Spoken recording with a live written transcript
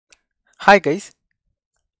Hi guys,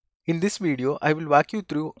 in this video I will walk you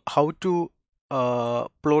through how to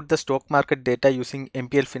plot the stock market data using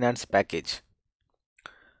Mplfinance package.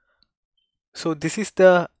 So this is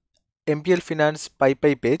the Mplfinance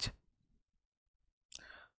PYPI page.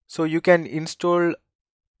 So you can install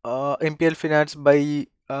Mplfinance by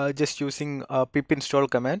just using pip install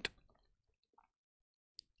command.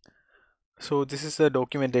 So this is the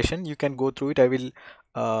documentation, you can go through it. I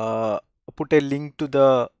will put a link to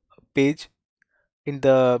the page in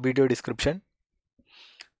the video description.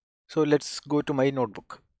 So let's go to my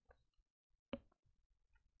notebook.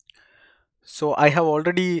 So I have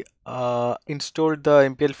already installed the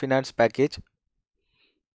Mplfinance package.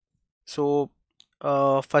 So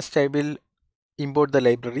first I will import the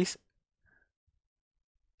libraries.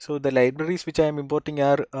 So the libraries which I am importing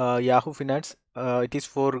are Yahoo Finance. It is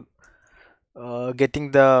for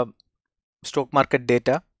getting the stock market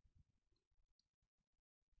data.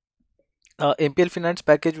 Mplfinance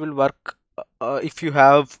package will work if you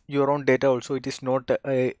have your own data also. It is not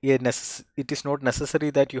it is not necessary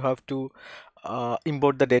that you have to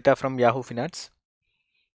import the data from Yahoo Finance.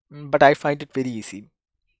 But I find it very easy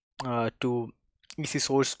to easy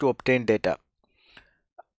source to obtain data.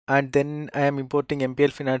 And then I am importing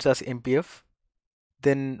Mplfinance as MPF,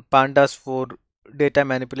 then pandas for data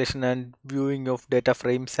manipulation and viewing of data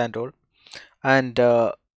frames and all, and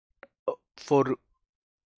for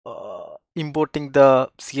importing the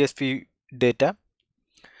CSV data,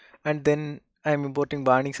 and then I am importing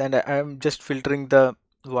warnings and I am just filtering the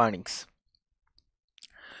warnings.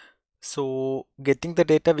 So getting the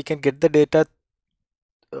data, we can get the data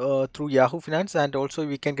through Yahoo Finance, and also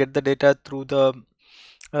we can get the data through the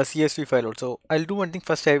CSV file also. I'll do one thing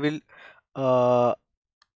first. I will uh,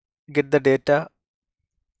 get the data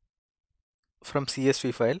from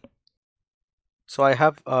CSV file. So I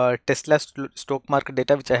have Tesla stock market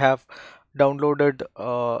data which I have downloaded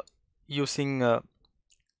using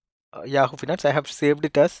Yahoo Finance. I have saved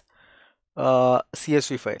it as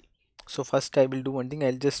CSV file. So first I will do one thing.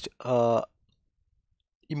 I'll just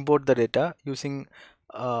import the data using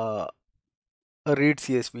a read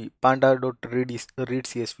CSV read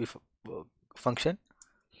CSV function.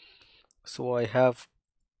 So I have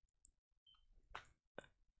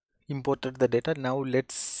imported the data. Now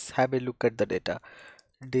let's have a look at the data.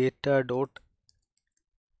 Data dot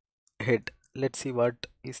head. Let's see what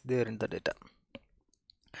is there in the data.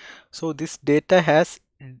 So this data has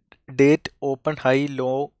date, open, high,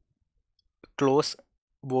 low, close,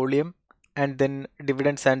 volume, and then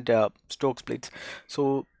dividends and stock splits.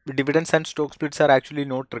 So dividends and stock splits are actually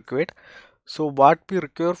not required. So what we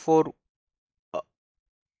require for uh,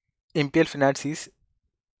 Mplfinance is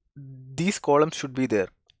these columns should be there.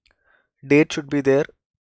 Date should be there,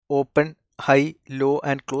 open, high, low,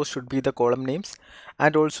 and close should be the column names,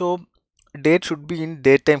 and also date should be in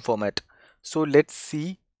datetime format. So let's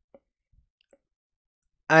see,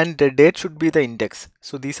 and the date should be the index.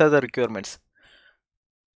 So these are the requirements.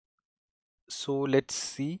 So let's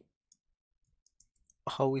see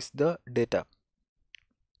how is the data.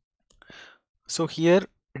 So here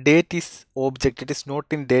date is object, it is not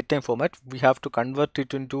in datetime format. We have to convert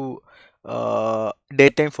it into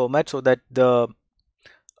datetime format so that the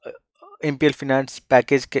Mplfinance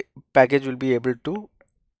package will be able to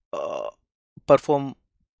uh, perform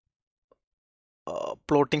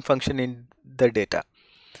plotting function in the data.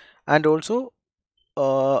 And also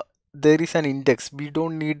there is an index. We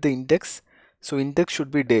don't need the index, so index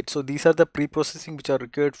should be date. So these are the pre-processing which are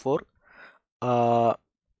required for uh,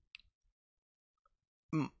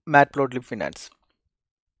 matplotlib finance.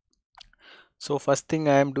 So first thing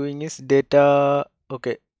I am doing is data.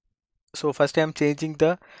 Okay, so first I am changing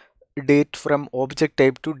the date from object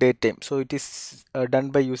type to date time. So it is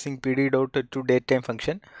done by using pd dot to date time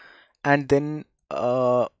function, and then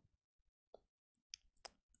I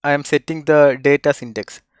am setting the data's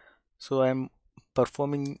index. So I am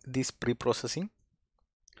performing this pre-processing.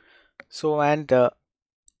 So and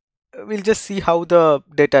we'll just see how the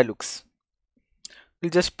data looks.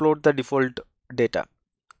 We'll just plot the default data.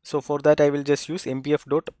 So for that I will just use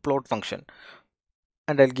mpf.plot function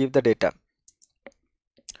and I'll give the data.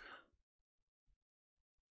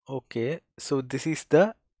 Okay, so this is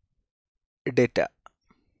the data.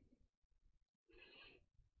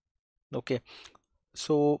 Okay,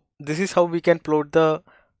 so this is how we can plot the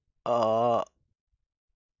uh,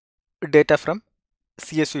 data from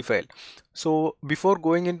CSV file. So before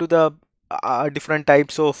going into the different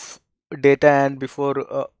types of data and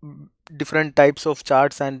before different types of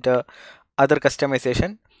charts and other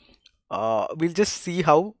customization, we'll just see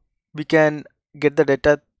how we can get the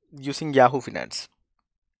data using Yahoo Finance.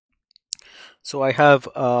 So I have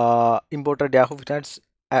imported Yahoo Finance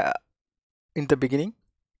uh, in the beginning.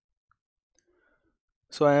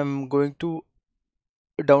 So I am going to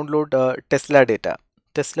download Tesla data.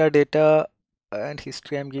 Tesla data and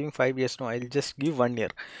history. I'm giving 5 years. No, I'll just give 1 year.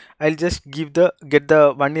 I'll just get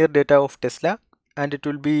the 1 year data of Tesla, and it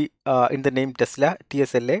will be in the name Tesla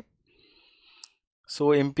TSLA. So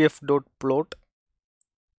mpf.plot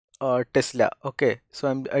Tesla. Okay,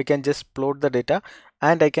 so I can just plot the data,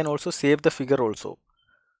 and I can also save the figure also.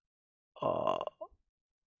 Uh,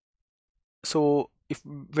 so if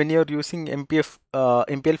when you're using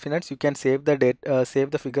Mplfinance, you can save the data,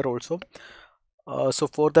 save the figure also. So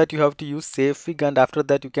for that you have to use savefig, and after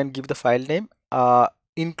that you can give the file name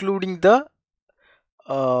including the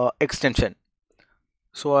extension.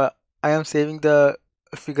 So I am saving the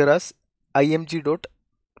figure as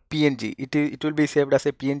img.png. It will be saved as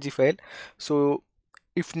a png file. So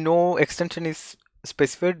if no extension is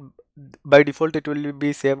specified, by default it will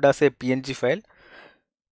be saved as a png file.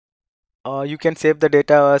 You can save the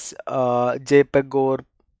data as jpeg or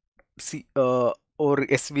or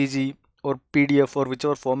svg or pdf or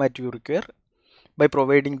whichever format you require by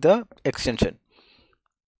providing the extension.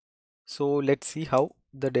 So let's see how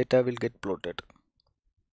the data will get plotted.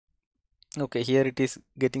 Okay, here it is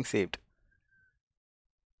getting saved.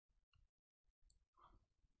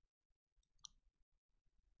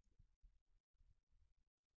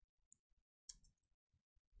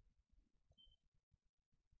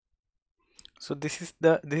 So this is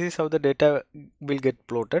how the data will get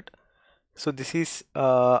plotted. So this is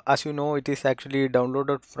as you know, it is actually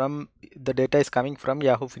downloaded from, the data is coming from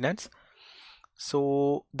Yahoo Finance.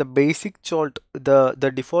 So the basic chart,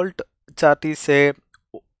 the default chart is a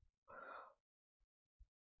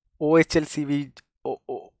OHLC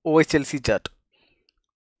chart.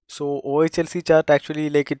 So OHLC chart actually,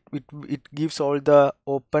 like it gives all the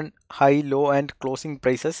open, high, low and closing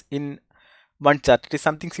prices in one chart. It is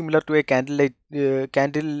something similar to a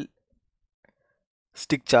candlestick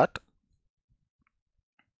chart.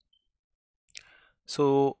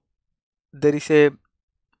 So there is a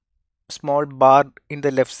small bar in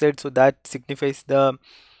the left side, so that signifies the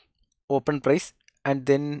open price, and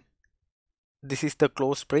then this is the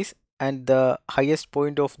close price, and the highest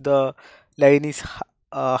point of the line is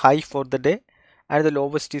high for the day, and the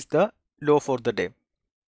lowest is the low for the day.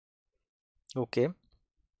 Okay,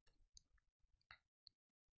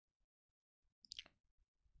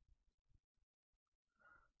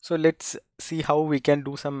 so let's see how we can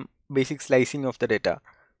do some basic slicing of the data.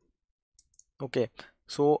 Okay,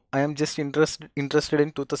 so I am just interested in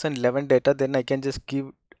 2011 data, then I can just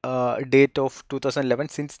give date of 2011,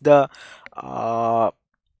 since the uh,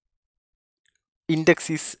 index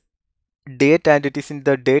is date and it is in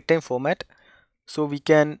the datetime format. So we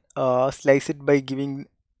can slice it by giving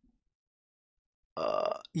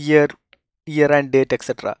year, and date,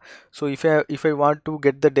 etc. So if I want to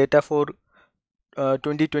get the data for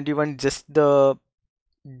 2021, just the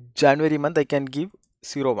January month, I can give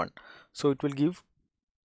 01. So it will give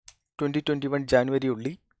 2021 January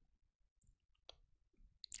only.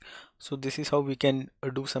 So this is how we can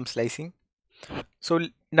do some slicing. So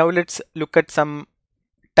now let's look at some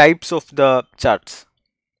types of the charts.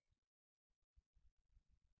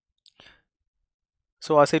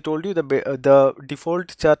 So as I told you, the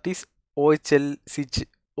default chart is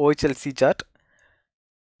OHLC chart.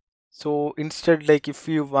 So instead, like if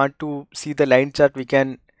you want to see the line chart, we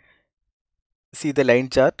can see the line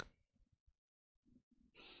chart.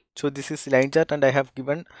 So this is line chart, and I have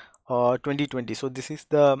given 2020. So this is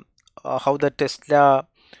the how the Tesla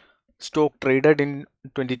stock traded in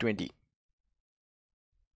 2020.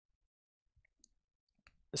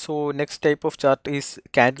 So next type of chart is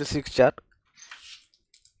candlestick chart.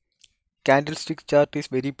 Candlestick chart is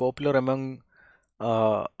very popular among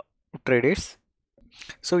uh, traders.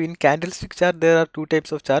 So in candlestick chart, there are two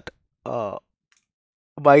types of chart. Uh,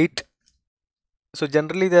 white. So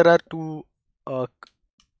generally there are two uh,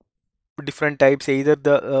 different types, either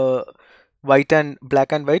the white and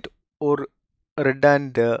black and white, or red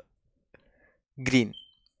and green.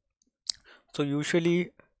 So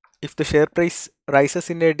usually if the share price rises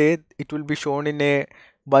in a day, it will be shown in a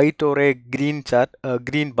white or a green chart,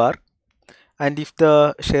 green bar, and if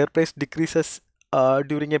the share price decreases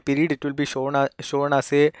during a period, it will be shown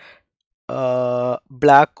as a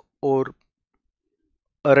black or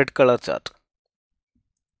a red color chart.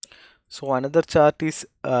 So another chart is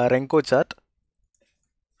Renko chart.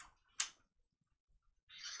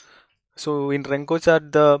 So in Renko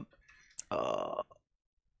chart, uh,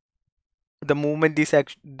 the movement is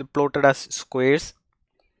actually plotted as squares.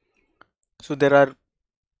 So there are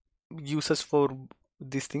uses for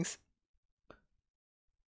these things.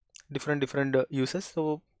 different uses.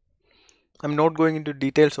 So I'm not going into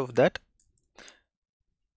details of that.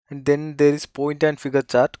 And then there is point and figure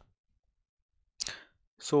chart.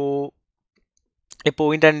 So a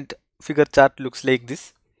point and figure chart looks like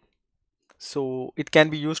this. So it can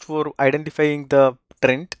be used for identifying the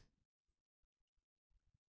trend.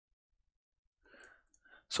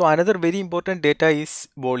 So another very important data is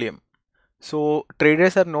volume. So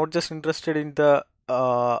traders are not just interested in the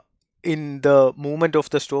movement of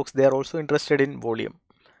the stocks, they are also interested in volume.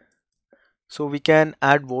 So we can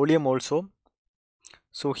add volume also.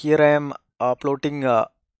 So here I am plotting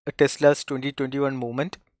Tesla's 2021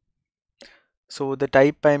 movement. So the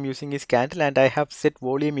type I am using is candle and I have set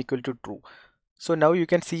volume equal to true. So now you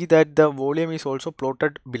can see that the volume is also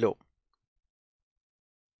plotted below.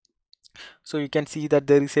 So you can see that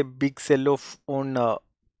there is a big sell-off on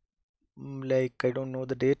like I don't know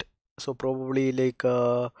the date. So probably like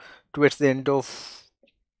towards the end of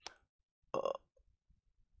uh,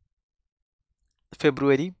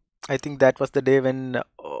 February. I think that was the day when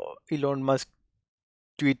Elon Musk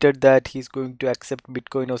tweeted that he's going to accept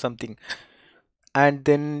Bitcoin or something. And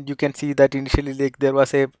then you can see that initially like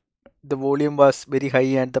the volume was very high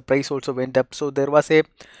and the price also went up. So there was a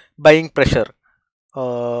buying pressure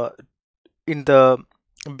uh, in the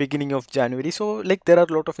beginning of January. So like there are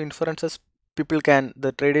a lot of inferences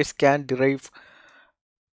the traders can derive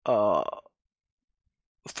uh,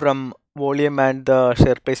 from volume and the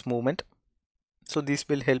share price movement. So this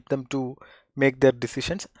will help them to make their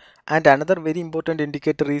decisions. And another very important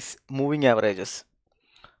indicator is moving averages.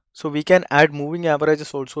 So we can add moving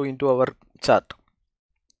averages also into our chart.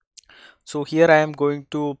 So here I am going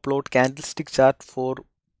to plot candlestick chart for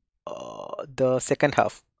the second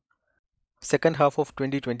half of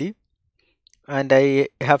 2020, and I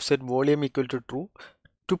have set volume equal to true.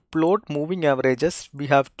 To plot moving averages, we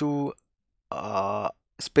have to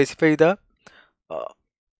specify the uh,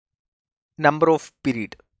 number of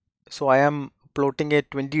period. So I am plotting a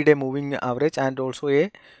 20-day moving average and also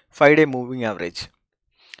a 5-day moving average.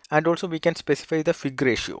 And also we can specify the fig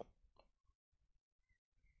ratio.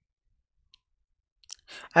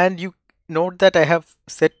 And you note that I have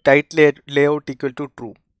set tight layout equal to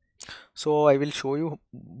true. So I will show you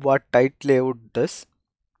what tight layout does.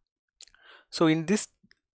 So in this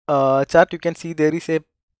chart you can see there is a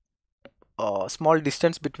small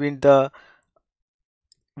distance between the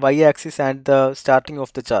y-axis and the starting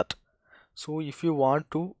of the chart. So if you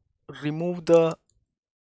want to remove the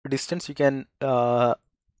distance, you can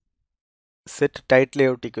set tight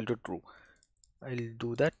layout equal to true. I'll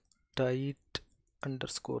do that. Tight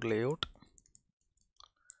underscore layout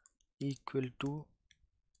equal to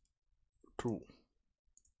true.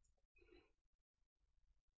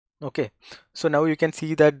 Okay, so now you can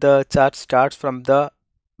see that the chart starts from the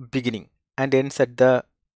beginning and ends at the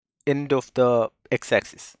end of the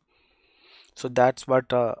x-axis. So that's what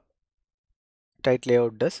tight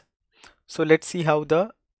layout does. So let's see how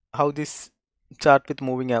this chart with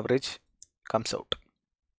moving average comes out.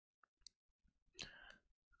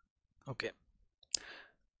 Okay,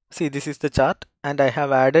 see this is the chart and I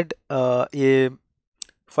have added a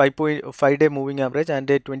 5.5-day moving average and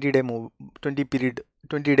a 20 day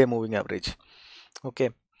moving average. Okay,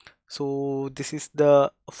 so this is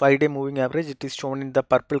the 5-day moving average. It is shown in the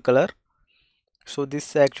purple color. So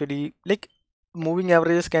this actually like moving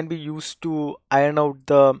averages can be used to iron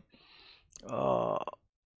out uh,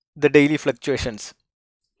 the daily fluctuations.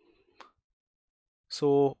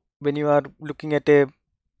 So when you are looking at a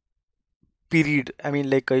period, I mean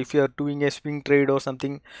like if you are doing a swing trade or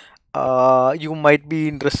something, you might not be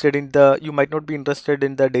interested in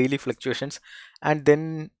the daily fluctuations, and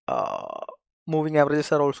then moving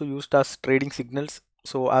averages are also used as trading signals,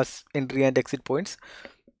 so as entry and exit points.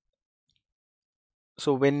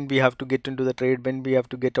 So when we have to get into the trade, when we have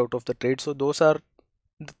to get out of the trade, so those are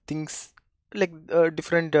the things like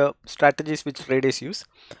different strategies which traders use.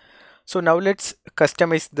 So now let's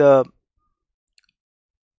customize the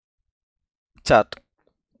chart.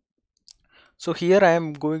 So here I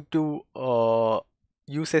am going to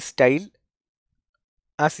use a style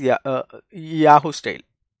as Yahoo style.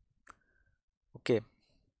 Okay,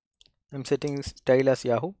 I'm setting style as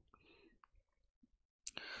Yahoo.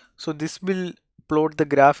 So this will plot the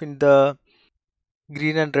graph in the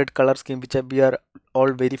green and red color scheme, which we are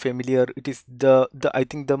all very familiar. It is the I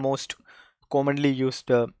think the most commonly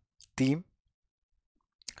used theme.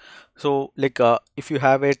 So like if you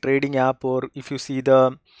have a trading app or if you see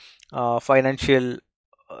the financial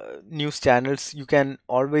news channels, you can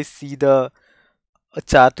always see the a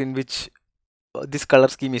chart in which this color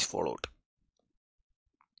scheme is followed.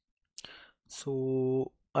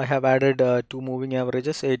 So I have added two moving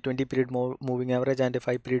averages, a 20 period moving average and a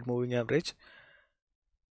 5 period moving average.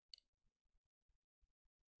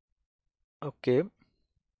 Okay,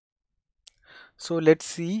 so let's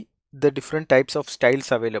see the different types of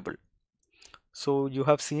styles available. So you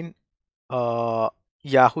have seen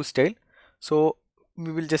Yahoo style. So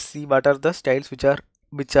we will just see what are the styles which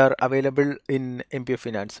are available in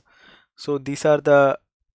Mplfinance. So these are the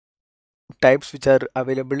types which are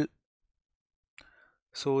available.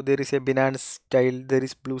 So there is a Binance style, there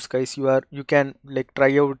is blue skies. You can like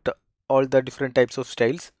try out all the different types of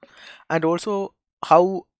styles, and also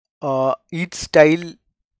how each style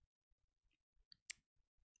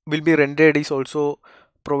will be rendered is also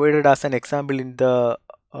provided as an example in the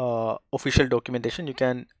official documentation. You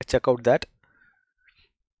can check out that.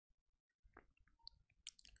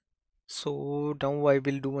 So now I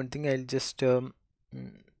will do one thing. I'll just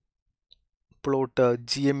plot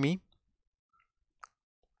GME.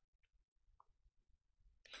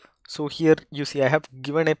 So here you see I have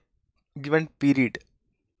given a given period.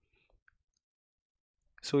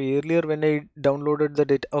 So earlier when I downloaded the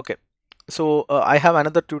data, okay. So I have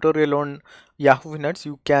another tutorial on Yahoo Finance.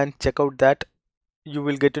 You can check out that. You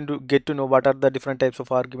will get to know what are the different types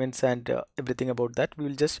of arguments and everything about that. We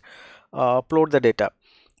will just upload the data.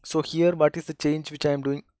 So here, what is the change which I am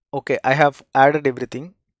doing? Okay, I have added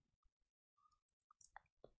everything.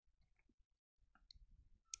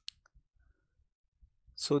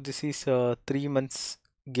 So this is 3 months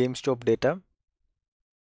GameStop data.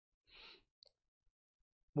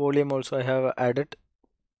 Volume also I have added,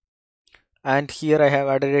 and here I have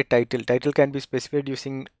added a title. Title can be specified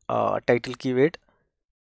using title keyword,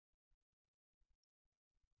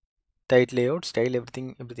 title layout, style,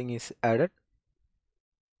 everything is added.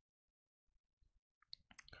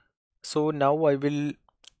 So now I will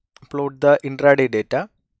upload the intraday data.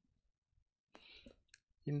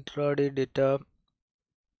 Intraday data.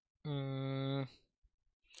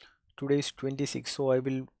 Today is 26, so I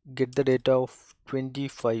will get the data of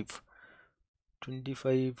 25.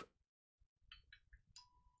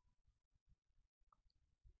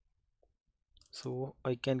 So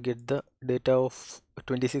I can get the data of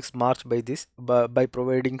 26 March by this by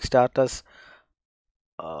providing start as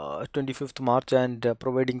 25th March and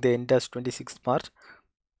providing the end as 26th March.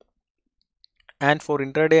 And for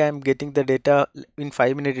intraday I am getting the data in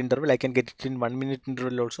 5-minute interval. I can get it in 1-minute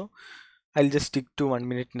interval also. I'll just stick to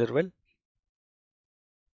 1-minute interval.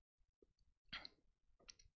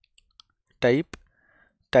 Type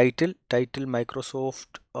title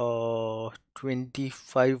Microsoft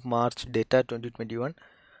 25 March data 2021.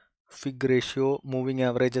 Fig ratio, moving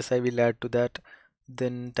averages I will add to that.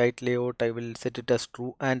 Then title layout I will set it as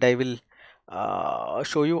true, and I will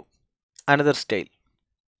show you another style.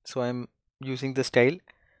 So I'm using the style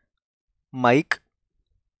mic,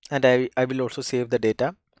 and I will also save the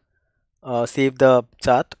data, save the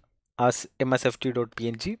chart as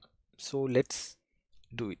msft.png. So let's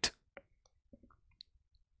do it.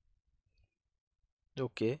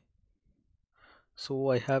 Okay,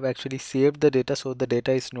 so I have actually saved the data, so the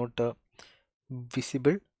data is not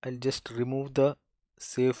visible. I'll just remove the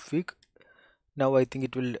save fig. Now I think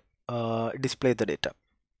it will display the data.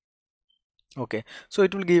 Okay, so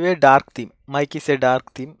it will give a dark theme. Mike is a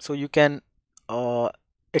dark theme, so you can uh,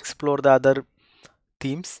 explore the other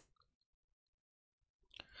themes.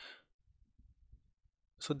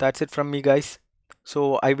 So that's it from me, guys.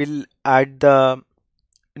 So I will add the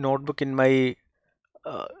notebook in my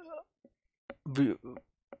uh, v-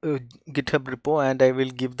 GitHub repo, and I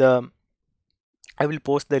will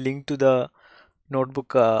post the link to the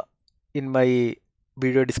notebook in my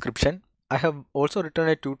video description. I have also written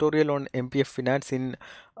a tutorial on Mplfinance in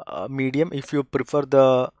Medium. If you prefer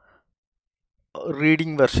the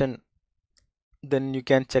reading version, then you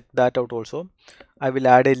can check that out also. I will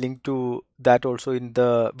add a link to that also in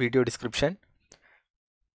the video description.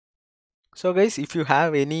 So guys, if you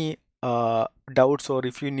have any doubts, or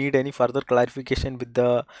if you need any further clarification with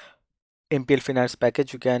the Mplfinance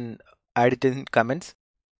package, you can add it in comments.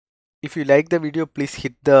 If you like the video, please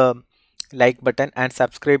hit the like button and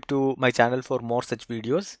subscribe to my channel for more such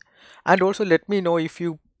videos. And also let me know if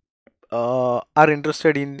you are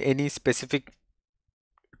interested in any specific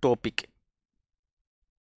topic.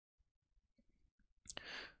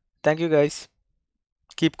 Thank you guys.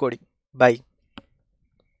 Keep coding. Bye.